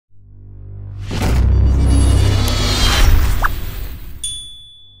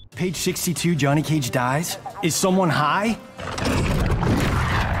Page 62, Johnny Cage dies? Is someone high?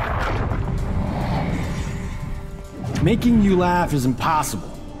 Making you laugh is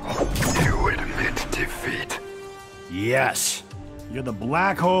impossible. You admit defeat. Yes. You're the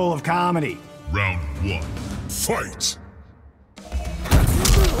black hole of comedy. Round 1. Fight!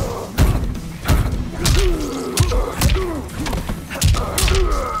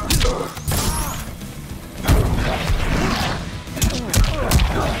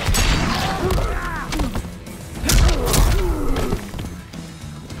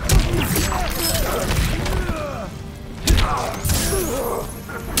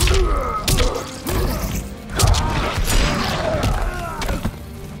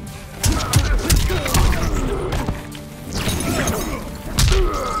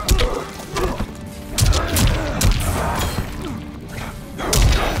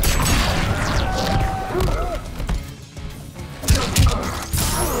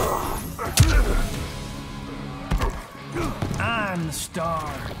 I'm the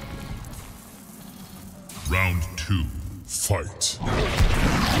star. Round 2. Fight!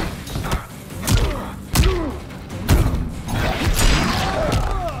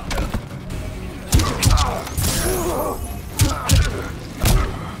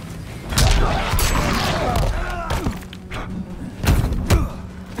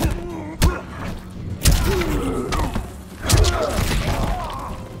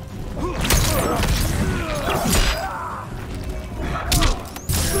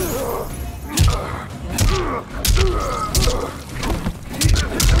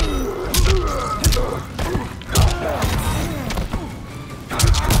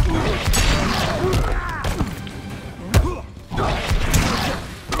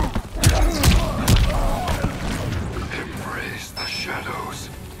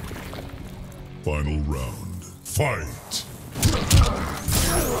 Final round. Fight!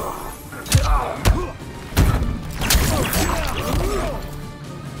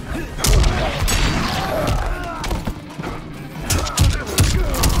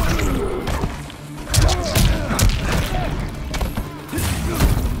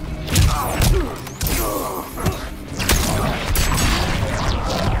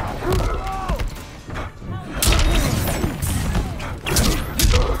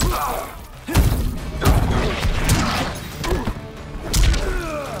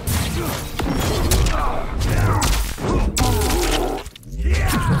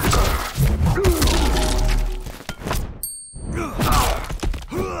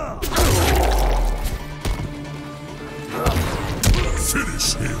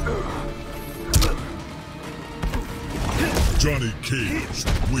 Finish him! Johnny Cage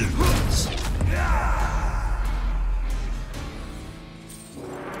wins.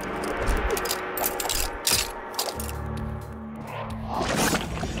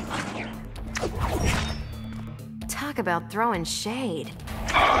 Talk about throwing shade.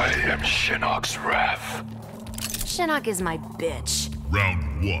 I am Shinnok's wrath. Shinnok is my bitch.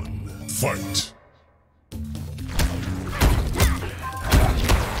 Round 1. Fight!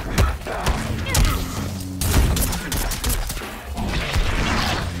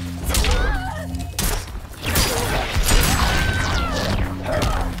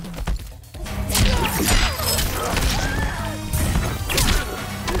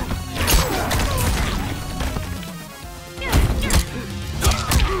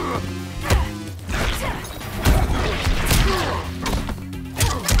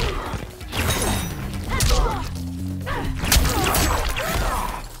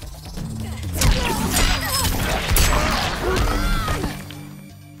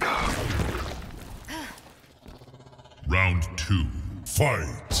 Round 2.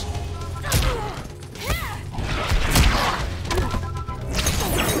 Fight!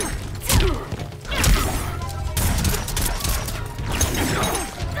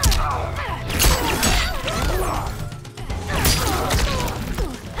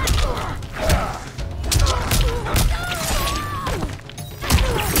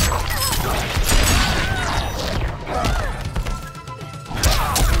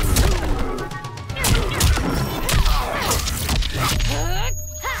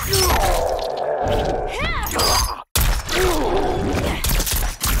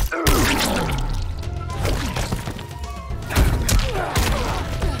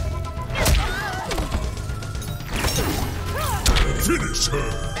 Finish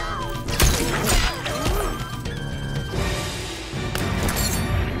her!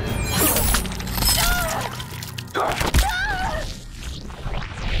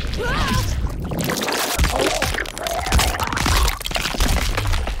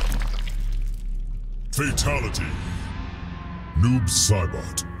 Fatality. Noob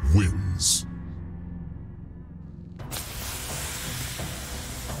Saibot wins.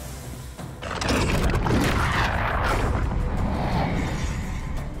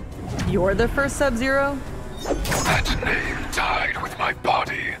 You're the first Sub-Zero? That name died with my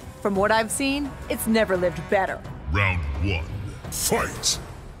body. From what I've seen, it's never lived better. Round 1, fight!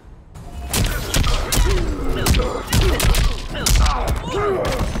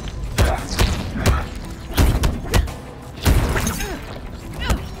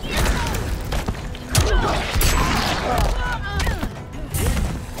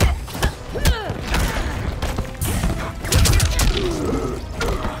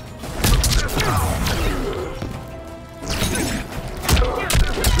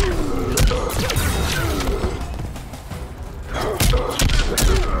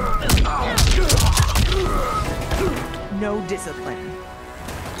 No discipline.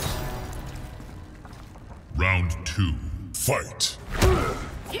 Round 2, fight!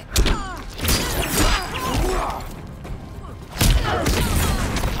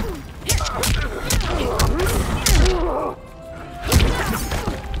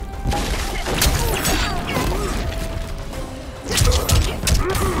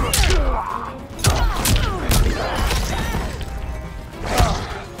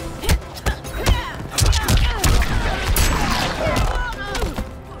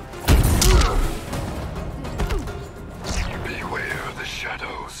 Beware the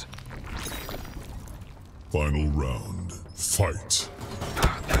shadows. Final round, fight!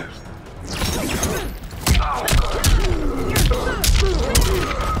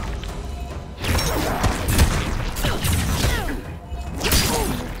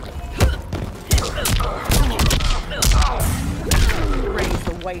 Raise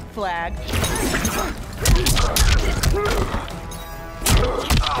the white flag.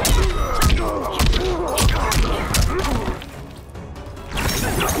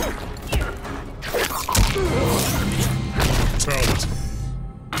 Fatality.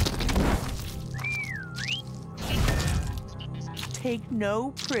 Take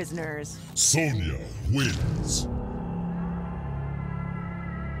no prisoners. Sonya wins.